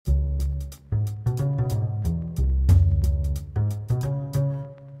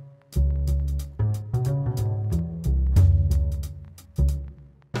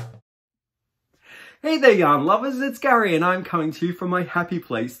Hey there yarn lovers, it's Gary and I'm coming to you from my happy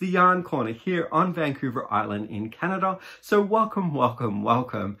place, the Yarn Corner here on Vancouver Island in Canada. So welcome, welcome,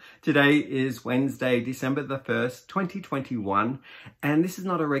 welcome. Today is Wednesday, December the 1st, 2021, and this is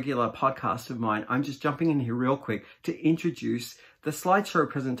not a regular podcast of mine. I'm just jumping in here real quick to introduce the slideshow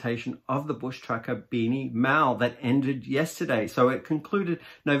presentation of the Bush Tracker Beanie Mal that ended yesterday. So it concluded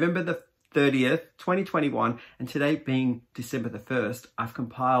November the 30th, 2021, and today being December the 1st, I've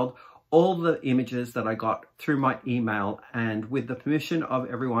compiled all the images that I got through my email, and with the permission of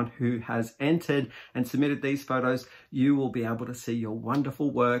everyone who has entered and submitted these photos, you will be able to see your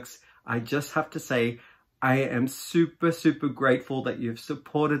wonderful works. I just have to say, I am super grateful that you've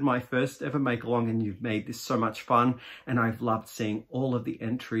supported my first ever make along and you've made this so much fun, and I've loved seeing all of the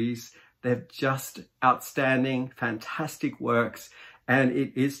entries. They're just outstanding, fantastic works, and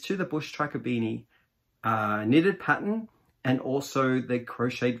it is to the Bush Tracker Beanie knitted pattern, and also the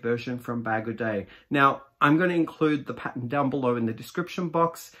crocheted version from Bag O' Day. Now, I'm going to include the pattern down below in the description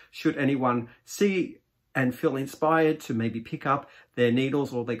box, should anyone see and feel inspired to maybe pick up their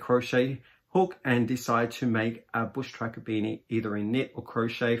needles or their crochet hook and decide to make a Bush Tracker Beanie, either in knit or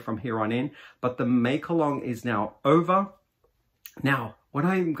crochet from here on in. But the make along is now over. Now, what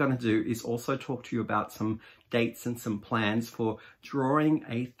I'm going to do is also talk to you about some dates and some plans for drawing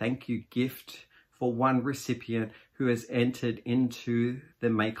a thank you gift for one recipient who has entered into the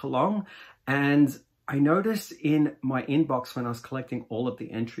make along. And I noticed in my inbox when I was collecting all of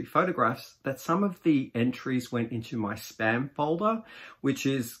the entry photographs that some of the entries went into my spam folder, which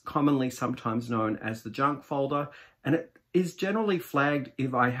is commonly sometimes known as the junk folder. And it is generally flagged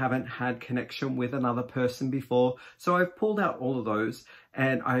if I haven't had connection with another person before. So I've pulled out all of those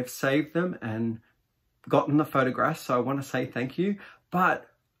and I've saved them and gotten the photographs. So I want to say thank you. But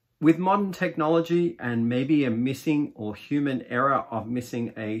with modern technology and maybe a missing or human error of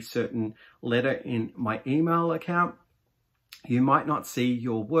missing a certain letter in my email account, you might not see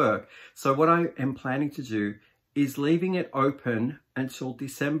your work. So what I am planning to do is leaving it open until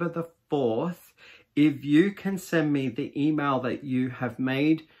December the 4th. If you can send me the email that you have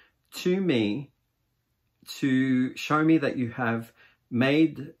made to me to show me that you have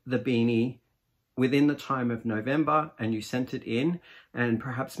made the beanie within the time of November and you sent it in, and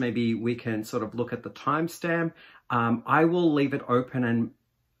perhaps maybe we can sort of look at the timestamp. I will leave it open, and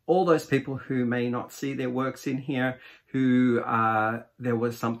all those people who may not see their works in here, who there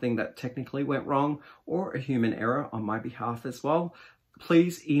was something that technically went wrong or a human error on my behalf as well,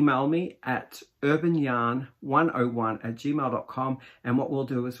 please email me at urbanyarn101@gmail.com, and what we'll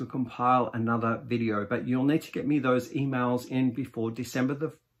do is we'll compile another video. But you'll need to get me those emails in before December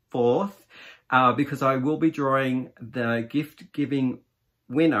the 4th, because I will be drawing the gift giving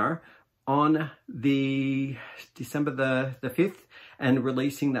winner on the December the 5th and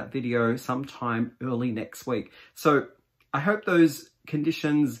releasing that video sometime early next week. So I hope those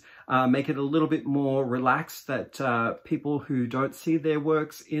conditions make it a little bit more relaxed, that people who don't see their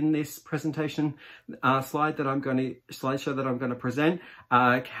works in this presentation slideshow that I'm going to present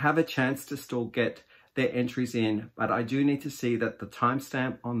have a chance to still get their entries in. But I do need to see that the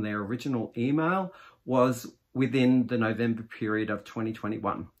timestamp on their original email was within the November period of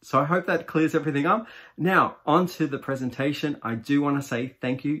 2021. So I hope that clears everything up. Now, on to the presentation. I do want to say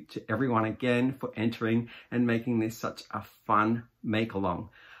thank you to everyone again for entering and making this such a fun make along.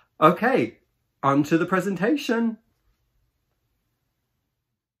 Okay, on to the presentation.